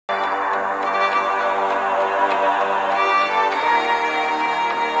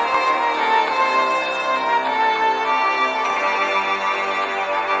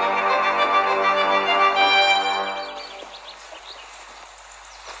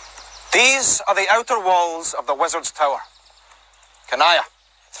These are the outer walls of the Wizard's Tower. Kanaya,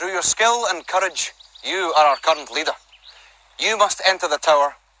 through your skill and courage, you are our current leader. You must enter the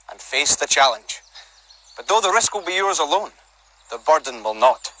tower and face the challenge. But though the risk will be yours alone, the burden will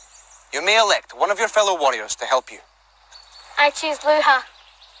not. You may elect one of your fellow warriors to help you. I choose Luha.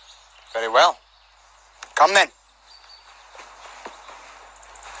 Very well. Come then.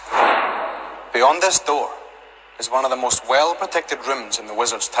 Beyond this door is one of the most well-protected rooms in the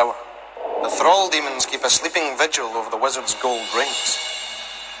Wizard's Tower. The Thrall demons keep a sleeping vigil over the Wizard's gold rings.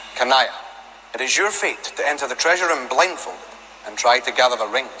 Kanaya, it is your fate to enter the treasure room blindfolded and try to gather the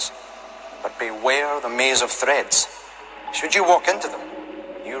rings. But beware the maze of threads. Should you walk into them,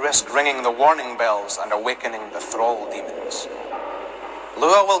 you risk ringing the warning bells and awakening the Thrall demons.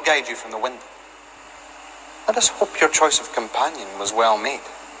 Lua will guide you from the window. Let us hope your choice of companion was well made.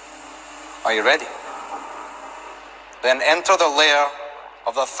 Are you ready? Then enter the lair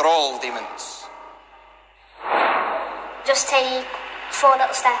of the Thrall demons. Just take 4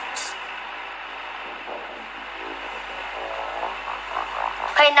 little steps.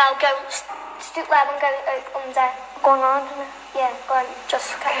 Okay, now go, stoop low and go under. Going on, isn't it? Yeah, go on,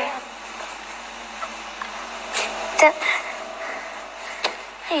 just carry on.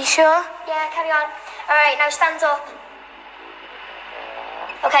 Are you sure? Yeah, carry on. Alright, now stand up.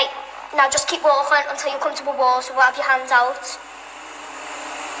 Okay, now just keep walking until you come to a wall, so we'll have your hands out.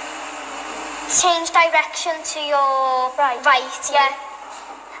 Change direction to your right, yeah.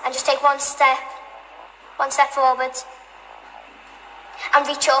 And just take one step forward. And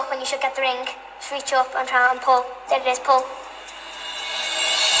reach up and you should get the ring. Just reach up and try and pull. There it is, pull.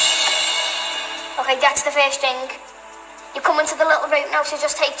 Okay, that's the first ring. You come into the little route now, so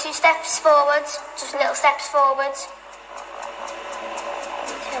just take 2 steps forwards. Just little steps forwards.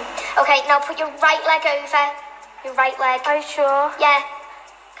 Okay, now put your right leg over. Your right leg. Are you sure? Yeah.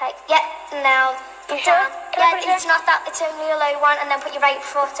 Okay, yeah, now You sure? Yeah, it's not that, it's only a low one, and then put your right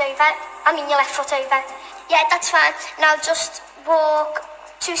foot over. I mean your left foot over. Yeah, that's fine. Now just walk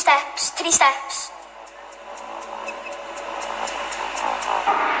 2 steps, 3 steps.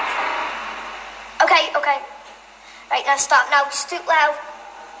 Okay. Right, now stop. Now stoop low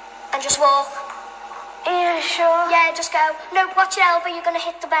and just walk. Are you sure? Yeah, just go. No, watch your elbow, you're going to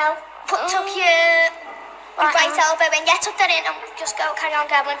hit the bell. Tuck your right elbow in. Yeah, tuck that in and just go, carry on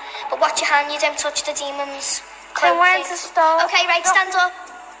going. But watch your hand, you don't touch the demon's clothes. Then when to stop? Okay, right, stand up.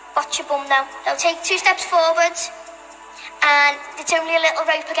 Watch your bum now. Now take 2 steps forward. And it's only a little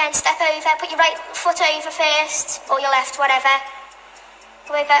rope again. Step over. Put your right foot over first. Or your left, whatever.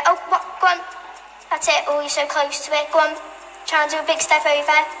 Go over. Oh, go on. That's it. Oh, you're so close to it. Go on. Try and do a big step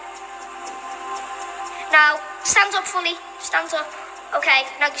over. Now, stand up fully. Stand up. Okay,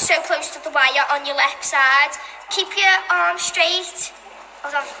 now you're so close to the wire on your left side. Keep your arms straight.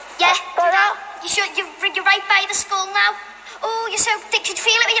 Hold on. Yeah, do that. You're right by the skull now. Oh, you're so thick. Could you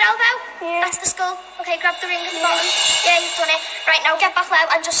feel it with your elbow? Yeah. That's the skull. Okay, grab the ring at the bottom. Yeah, you've done it. Right, now get back low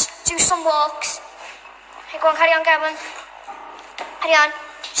and just do some walks. Okay, go on, carry on going. Carry on.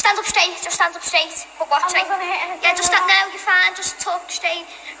 Stand up straight. Just stand up straight. But watch I'm not gonna hit anything. Yeah, just stand now. You're fine. Just tuck straight.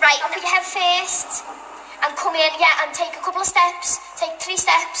 Right, put your head first. And come in, yeah, and take a couple of steps. Take 3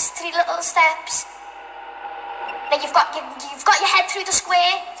 steps, 3 little steps. Now you've got your head through the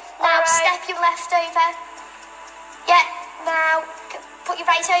square. Now step your left over. Yeah, now put your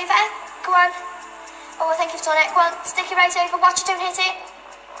right over. Go on. Oh, I think you've done it. Go on, stick your right over. Watch, don't hit it.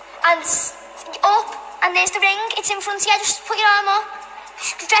 And up, and there's the ring. It's in front of you. Just put your arm up.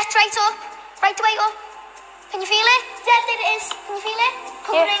 Stretch right up. Right the way up. Can you feel it? Yeah, there it is. Can you feel it?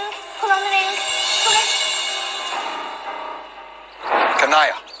 Pull the ring. Pull on the ring. Pull it.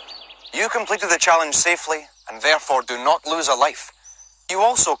 Kanaya, you completed the challenge safely and therefore do not lose a life. You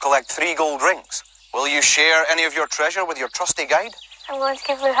also collect 3 gold rings. Will you share any of your treasure with your trusty guide? I'm going to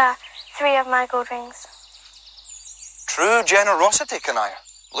give Luha 3 of my gold rings. True generosity, Kanaya.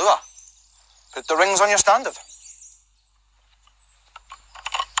 Lua, put the rings on your standard.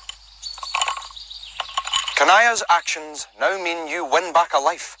 Kanaya's actions now mean you win back a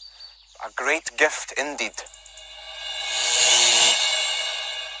life. A great gift indeed.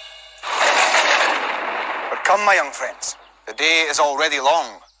 But come, my young friends. The day is already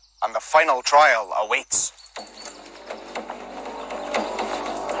long, and the final trial awaits.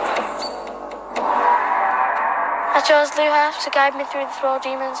 I chose Luha to guide me through the Thrall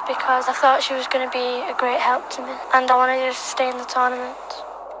demons because I thought she was going to be a great help to me, and I wanted her to stay in the tournament.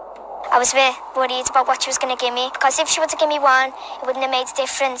 I was a bit worried about what she was going to give me, because if she would have given me 1, it wouldn't have made a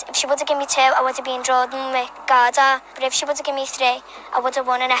difference. If she would have given me 2, I would have been drawn with Garda. But if she would have given me 3, I would have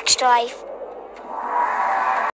won an extra life.